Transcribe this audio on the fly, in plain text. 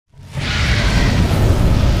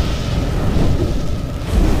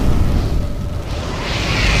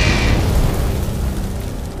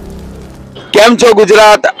કેમ છો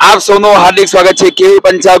ગુજરાત? આપ સૌનું હાર્દિક સ્વાગત છે કેવી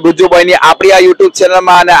પંચા ગુજ્જુભાઈની આપણી આ યુટ્યુબ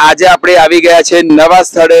ચેનલમાં અને આજે આપણે આવી ગયા છે નવા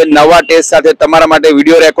સ્થળે નવા ટેસ્ટ સાથે તમારા માટે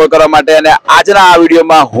વિડીયો રેકોર્ડ કરવા માટે અને આજના આ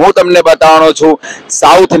વિડીયોમાં હું તમને બતાવવાનો છું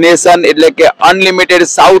સાઉથ નેશન એટલે કે અનલિમિટેડ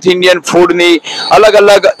સાઉથ ઇન્ડિયન ફૂડની અલગ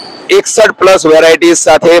અલગ 61+ વેરાયટીઝ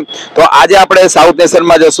સાથે। તો આજે આપણે સાઉથ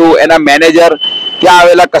નેશનમાં જશું, એના મેનેજર ત્યાં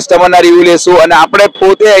આવેલા કસ્ટમરના રિવ્યુ લેશું અને આપણે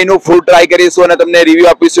પોતે અહીંનું ફૂડ ટ્રાય કરીશું અને તમને રિવ્યુ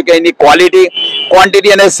આપીશું કે અહીંની ક્વોલિટી,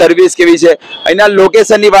 ક્વોન્ટિટી અને સર્વિસ કેવી છે। અહીંના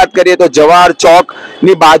લોકેશનની વાત કરીએ તો જવાહર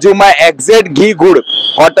ચોકની બાજુમાં એક્ઝેક્ટ ઘી ગુડ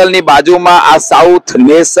હોટલની બાજુમાં આ સાઉથ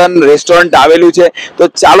નેશન રેસ્ટોરન્ટ આવેલું છે। તો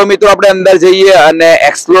ચાલો મિત્રો આપણે અંદર જઈએ અને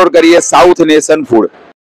એક્સપ્લોર કરીએ south nation food.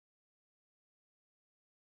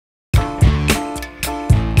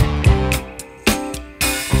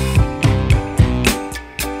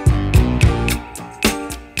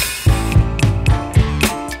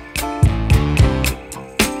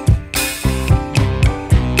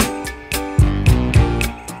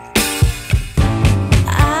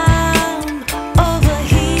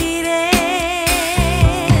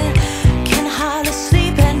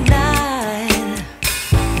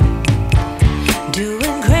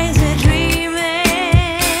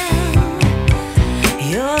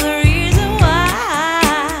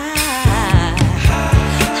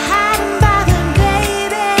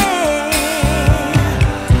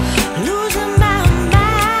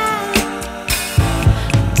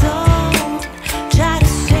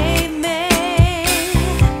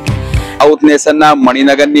 South nation ना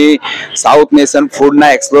मणिनगर नी साउथ नेशन फूड ना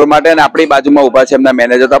एक्सप्लोर माटे અને આપણી બાજુમાં ઊભા છે એમના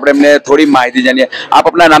મેનેજર। તો આપણે એમને થોડી માહિતી જાણીએ। आप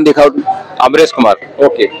अपना नाम दिखाओ। अमरीश कुमार।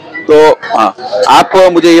 ओके, तो हाँ, आप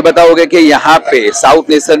मुझे ये बताओगे कि यहाँ पे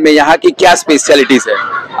साउथ नेशन में यहाँ की क्या स्पेशलिटीज है?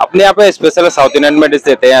 अपने यहाँ पे स्पेशल साउथ इंडियन में डिश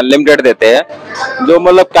देते हैं, अनलिमिटेड देते हैं, जो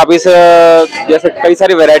मतलब काफी जैसे कई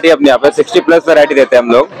सारी वैरायटी अपने यहाँ पे 60+ वैरायटी देते हैं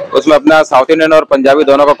हम लोग। उसमें अपना साउथ इंडियन और पंजाबी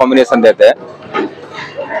दोनों का कॉम्बिनेशन देते हैं।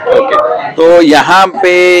 ओके, तो यहाँ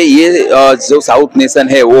पे ये जो साउथ नेशन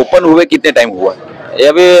है वो ओपन हुए कितने टाइम हुआ? ये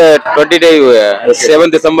अभी 20 डे हुए हैं।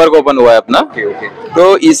 7 दिसंबर को ओपन हुआ है अपना। तो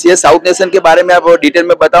इस ये साउथ नेशन के बारे में आप डिटेल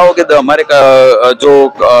में बताओगे तो हमारे जो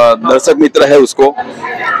दर्शक मित्र है उसको।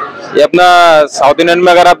 ये अपना साउथ इंडियन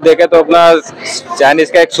में अगर आप देखें तो अपना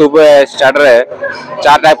चाइनीज का एक सूप है, स्टार्टर है,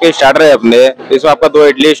 4 टाइप के स्टार्टर है अपने। इसमें आपका 2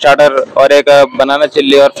 इडली स्टार्टर और एक बनाना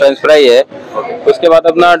चिल्ली और फ्रेंच फ्राई है। उसके बाद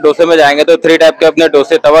अपना डोसे में जाएंगे तो 3 टाइप के अपने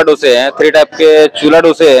डोसे, तवा डोसे हैं, 3 टाइप के चूल्हा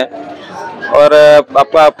डोसे हैं और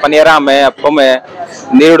आपका पनीराम है, अप्पम है,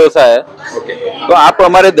 नीर डोसा है। तो आप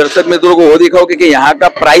हमारे दर्शक मित्रों को वो दिखाओगे कि यहाँ का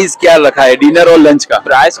प्राइस क्या रखा है डिनर और लंच का?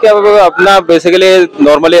 प्राइस क्या अपना बेसिकली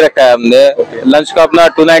नॉर्मली रखा है हमने। लंच का अपना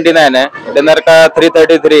 299 है, डिनर का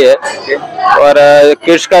 333 है और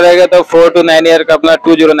किड्स का रहेगा तो 4 to 9 ईयर का अपना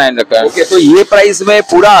 209 रखा है। ओके, तो ये प्राइस में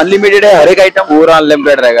पूरा अनलिमिटेड है, हर एक आइटम पूरा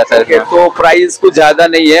अनलिमिटेड रहेगा सर। तो प्राइस कुछ ज्यादा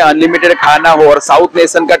नहीं है, अनलिमिटेड खाना हो और साउथ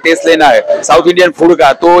नेशन का टेस्ट लेना है साउथ इंडियन फूड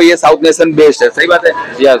का, तो ये साउथ नेशन बेस्ट है। सही बात है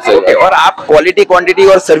जी हाँ सर। और आप क्वालिटी, क्वांटिटी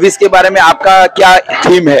और सर्विस के बारे में आपका क्या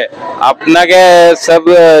थीम है? अपना क्या सब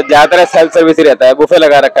ज्यादातर सेल्फ सर्विस ही रहता है, बुफे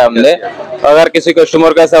लगा रखा है हमने। अगर किसी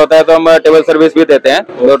कस्टमर का ऐसा होता है तो हम टेबल सर्विस भी देते हैं।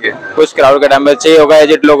 कुछ क्राउड के टाइम में चाहिए होगा,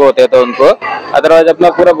 एजेड लोग होते हैं तो उनको, अदरवाइज अपना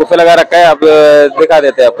पूरा बुफे लगा रखा है, आप दिखा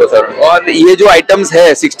देते हैं आपको सर। और ये जो आइटम्स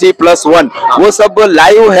है 60+1 वो सब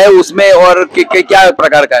लाइव है उसमें और क्या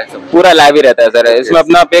प्रकार का है? सब पूरा लाइव ही रहता है सर। इसमें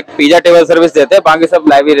अपना एक पिज्जा टेबल सर्विस देते हैं, बाकी सब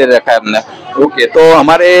लाइव ही रखा है हमने। ओके, तो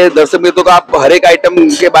हमारे दर्शक मित्रों को आप हर एक आइटम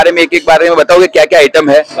के बारे में एक बारे में बताओगे क्या क्या आइटम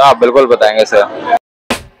है? हाँ बिल्कुल बताएंगे sir.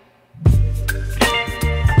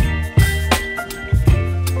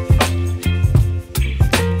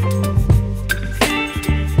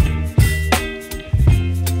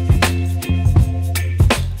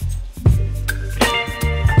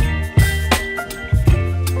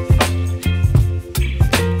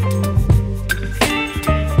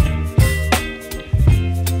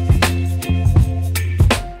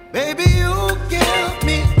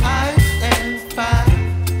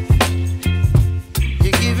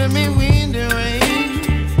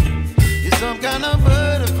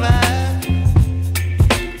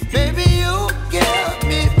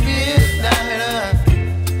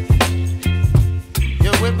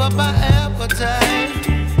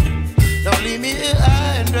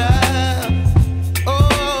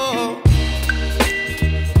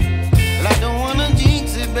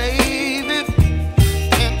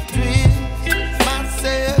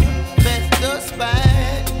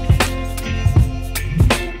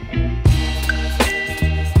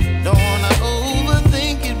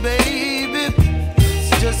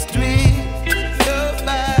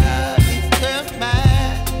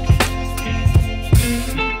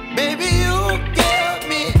 Baby, you give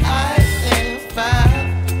me ice and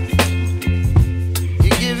fire.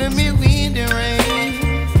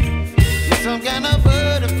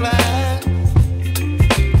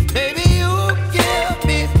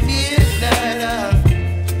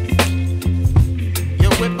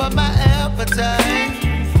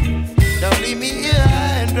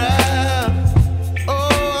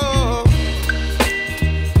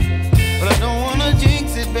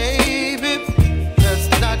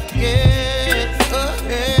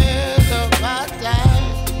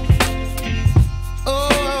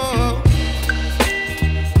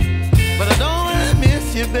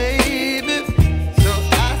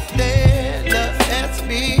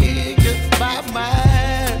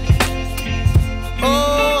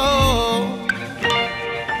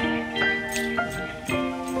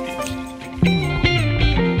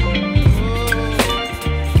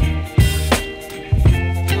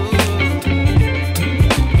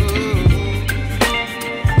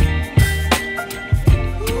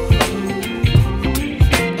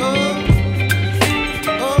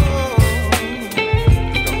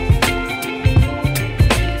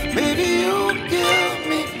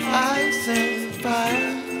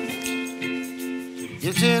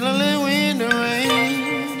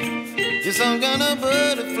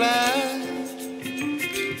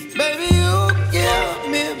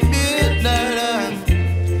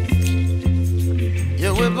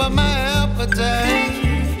 whip up my appetite.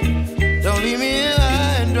 Don't leave me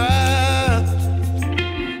high and dry.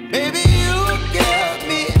 Baby, you give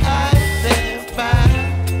me ice and fire.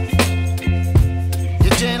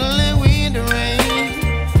 You're channeling wind and rain.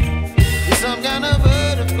 You're some kind of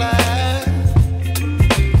butterfly.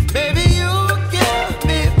 Baby, you give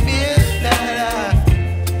me midnight.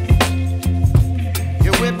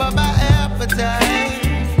 You whip up my appetite.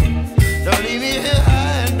 Don't leave me here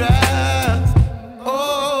high and dry. Oh,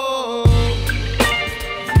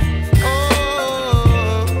 oh,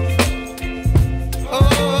 oh, oh,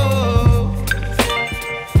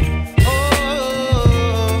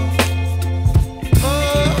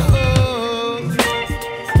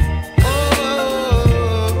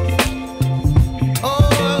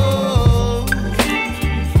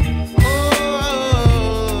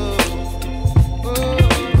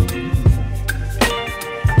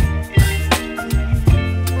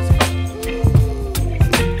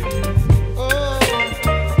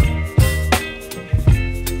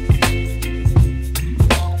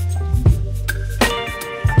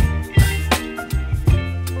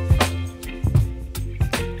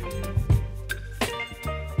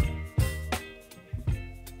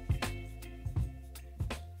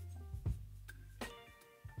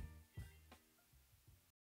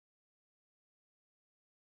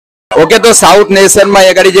 okay, તો south નેશનમાં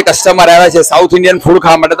એ ગાડી જે customer આવ્યા છે south Indian food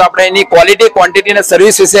ખાવા માટે, તો આપણે એની quality, quantity અને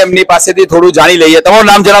સર્વિસ વિશે એમની પાસેથી થોડું જાણી લઈએ. તમારું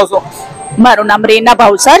નામ જણાવશો? મારું નામ રીના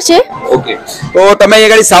ભાવસાર છે. ઓકે, તો તમે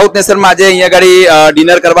અહીંયા ગાડી સાઉથ નેશનમાં આજે અહીંયા ગાડી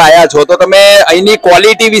ડિનર કરવા આવ્યા છો, તો તમે અહીંની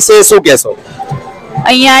ક્વોલિટી વિશે શું કહેશો?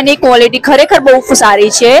 અહીંયાની ક્વોલિટી ખરેખર બહુ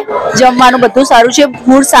સારી છે. જમવાનું બધું સારું છે,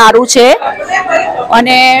 ફૂડ સારું છે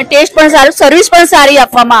અને ટેસ્ટ પણ સારું, સર્વિસ પણ સારી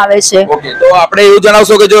આપવામાં આવે છે. ઓકે, તો આપણે એવું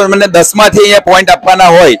જણાવશો કે જો મને 10 માંથી અહીંયા પોઈન્ટ આપવાના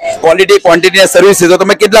હોય ક્વોલિટી, ક્વોન્ટિટી અને સર્વિસ, તો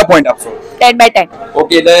તમે કેટલા પોઈન્ટ આપશો? 10/10.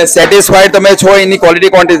 ઓકે, એટલે સેટિસ્ફાઈડ તમે છો એની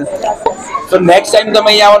ક્વોલિટી, ક્વોન્ટિટી? તો નેક્સ્ટ ટાઈમ તમે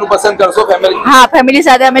અહીંયા આવવાનું પસંદ કરશો ફેમિલી? હા, ફેમિલી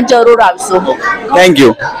સાથે અમે જરૂર આવશું. Thank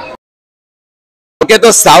you. ઓકે, તો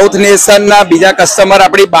સાઉથ નેશનના બીજા કસ્ટમર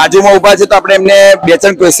આપણી બાજુમાં ઊભા છે, તો આપણે એમને બે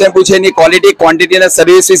ત્રણ ક્વેશ્ચન પૂછે એની ક્વોલિટી, ક્વોન્ટિટી અને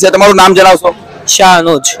સર્વિસ વિશે. તમારું નામ જણાવશો?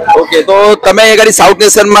 શાહનુજ. ઓકે, તો તમે એ ગાડી સાઉથ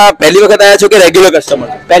નેશનમાં પહેલી વખત આવ્યા છો કે રેગ્યુલર કસ્ટમર?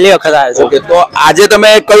 પહેલી વખત આવ્યો છું. ઓકે, તો આજે તમે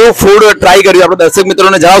કયું ફૂડ ટ્રાય કર્યું આપણે દર્શક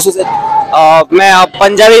મિત્રોને જણાવશો સર? મેં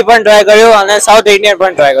પંજાબી પણ ટ્રાય કર્યું અને સાઉથ ઇન્ડિયન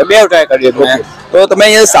પણ ટ્રાય કર્યું, બે ટ્રાય કર્યું મેં. તો તમે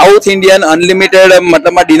અહીંયા સાઉથ ઇન્ડિયન અનલિમિટેડ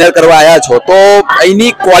મતલબમાં ડિનર કરવા આવ્યા છો, તો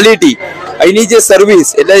અહીંની ક્વોલિટી, અહીંની જે સર્વિસ,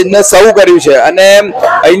 એટલે એને સર્વ કર્યું છે અને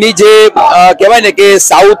અહીંની જે કહેવાય ને કે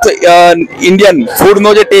સાઉથ ઇન્ડિયન ફૂડનો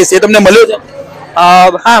જે ટેસ્ટ એ તમને મળ્યો છે?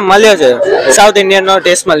 હા, મળ્યો છે. સાઉથ ઇન્ડિયન નો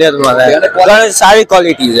ટેસ્ટ મળ્યો છે મને. ઘણી સારી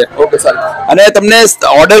ક્વોલિટી છે. ઓકે સર, અને તમને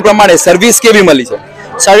ઓર્ડર પ્રમાણે સર્વિસ કેવી મળી છે?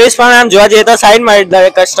 સર્વિસ પણ આમ જોવા જઈએ તો સાઈડ માં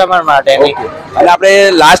દરેક કસ્ટમર માટે. અને આપણે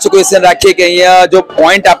લાસ્ટ ક્વેશ્ચન રાખીએ કે અહીંયા જો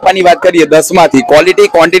પોઈન્ટ આપવાની વાત કરીએ 10 માંથી ક્વોલિટી,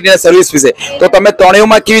 ક્વોન્ટિટી અને સર્વિસ વિશે, તો તમે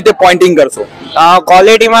ત્રણેયમાં કેવી રીતે પોઇન્ટિંગ કરશો?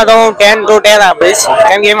 ક્વોલિટીમાં તો હું 10 to 10 આપીશ,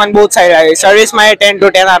 કેમ કે મને બહુ સારી લાગી. સર્વિસમાં 10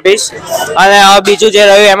 to 10 આપીશ અને બીજું જે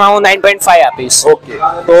રહ્યું એમાં હું 9.5 આપીશ. ઓકે,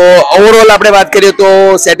 તો ઓવરઓલ આપણે વાત કરીએ તો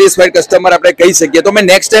સેટિસ્ફાઈડ કસ્ટમર આપણે કહી શકીએ. તો મેં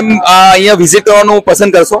નેક્સ્ટ ટાઈમ અહીંયા વિઝિટ કરવાનું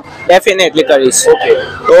પસંદ કરશો? ડેફિનેટલી કરીશ. ઓકે,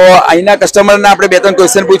 તો અહીંના કસ્ટમરને આપણે બે ત્રણ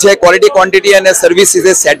ક્વેશ્ચન પૂછ્યા, ક્વોલિટી, ક્વોન્ટિટી અને સર્વિસ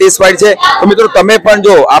વિશે સેટિસ્ફાઈડ છે. તો મિત્રો તમે પણ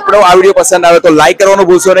જો આપણો આ વિડીયો પસંદ આવે તો લાઈક કરવાનું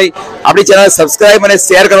ભૂલશો નહીં, આપણી ચેનલ સબસ્ક્રાઇબ અને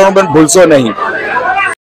શેર કરવાનું પણ ભૂલશો નહીં.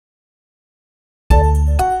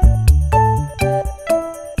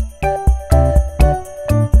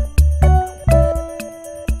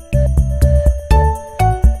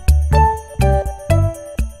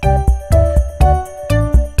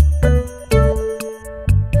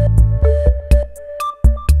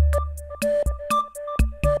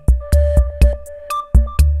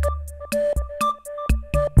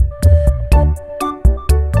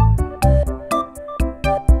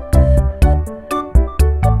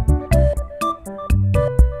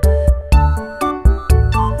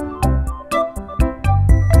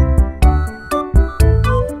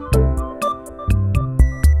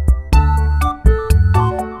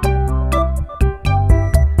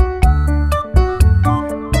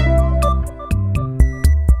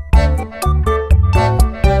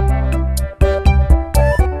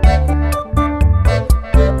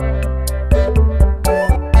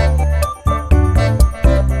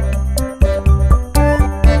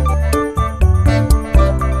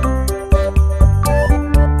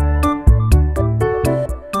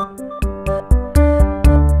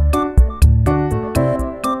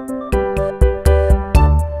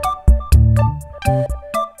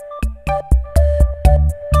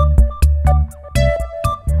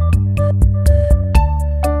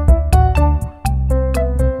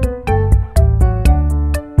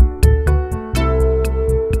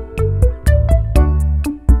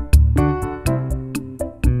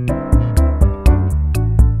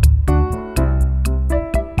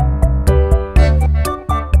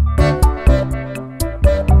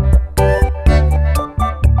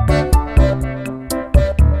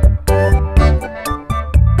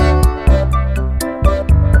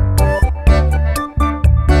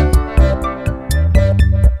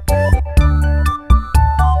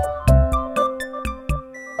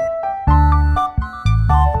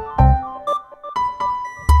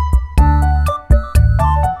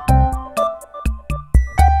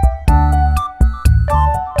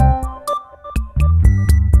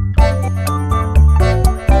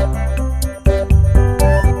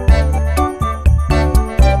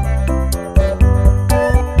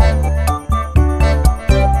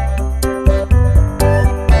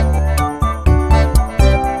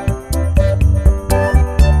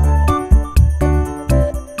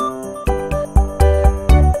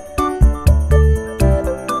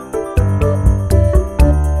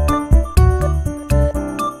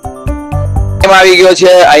 આવી ગયો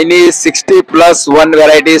છે અહીંની 60+1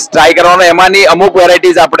 વેરાયટીઝ ટ્રાય કરવાનો. એમાંની અમુક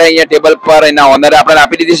વેરાયટીઝ આપણે અહીંયા ટેબલ પર એના ઓનરે આપણે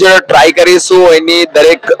આપી દીધી છે. ટ્રાય કરીશું એની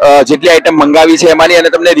દરેક જેટલી આઈટમ મંગાવી છે એમાંની અને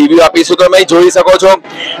તમને રિવ્યુ આપીશું. તો તમે જોઈ શકો છો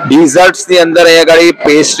ડિઝર્ટ્સ ની અંદર અહીંયા આગળ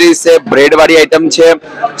પેસ્ટ્રીઝ છે, બ્રેડ વાળી આઈટમ છે.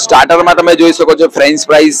 સ્ટાર્ટરમાં તમે જોઈ શકો છો ફ્રેન્ચ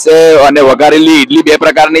ફ્રાઈઝ છે અને વઘારેલી ઇડલી 2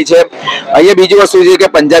 પ્રકારની છે. અહીંયા બીજી વસ્તુ છે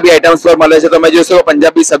કે પંજાબી આઈટમ્સ પર મળે છે. તમે જોઈ શકો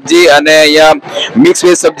પંજાબી સબ્જી અને અહીંયા મિક્સ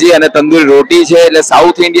વેજ સબ્જી અને તંદૂરી રોટી છે. એટલે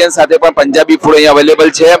સાઉથ ઇન્ડિયન સાથે પણ પંજાબી ફૂડ અહીંયા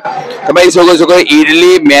અવેલેબલ છે. તમે જોઈ શકો છો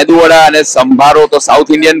ઇડલી, મેદુવડા અને સંભારો તો સાઉથ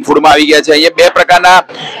ઇન્ડિયન ફૂડમાં આવી ગયા છે. અહીંયા 2 પ્રકારના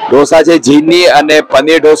ઢોસા છે, જીની અને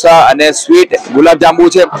પનીર ઢોસા અને સ્વીટ ગુલાબજાંબુ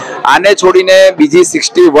છે. આને છોડીને બીજી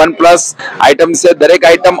 61+ આઈટમ્સ છે. દરેક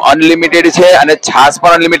આઈટમ અનલિમિટેડ છે અને છાશ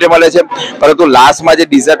પણ અનલિમિટેડ મળે છે. પરંતુ લાસ્ટમાં જે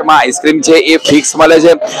ડિઝર્ટમાં આઈસ્ક્રીમ છે એ ફિક્સ મળે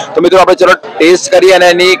છે. તો મિત્રો આપણે ચલો ટેસ્ટ કરીએ અને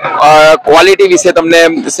એની ક્વોલિટી વિશે તમને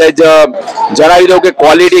સહેજ જણાવી દઉં કે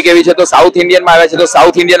ક્વોલિટી કેવી છે. તો સાઉથ ઇન્ડિયનમાં આવે છે તો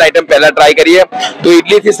સાઉથ ઇન્ડિયન આઈટમ પહેલા ટ્રાય કરીએ. તો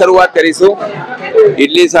ઇડલીથી શરૂઆત કરીશું.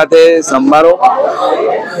 ઇડલી સાથે સંભારો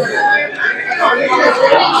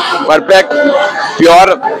perfect pure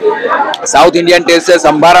south Indian test છે.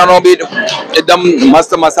 સંભારાનો બી એકદમ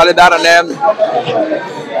મસ્ત મસાલેદાર અને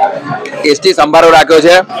ટેસ્ટી સંભારો રાખ્યો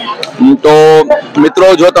છે. તો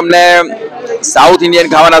મિત્રો જો તમને સાઉથ ઇન્ડિયન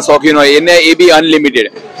ખાવાના શોખીન હોય એને એ બી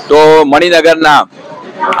અનલિમિટેડ તો મણિનગરના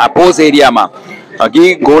આ પોસ એરિયામાં ઘી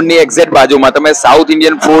ગોળની એક્ઝેક્ટ બાજુમાં તમે south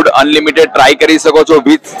Indian food unlimited try કરી શકો છો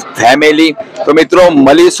વિથ ફેમિલી. તો મિત્રો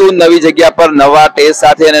મળીશું નવી જગ્યા પર નવા ટેસ્ટ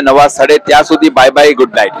સાથે અને નવા સ્થળે. ત્યાં સુધી બાય બાય,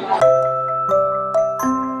 ગુડ નાઇટ.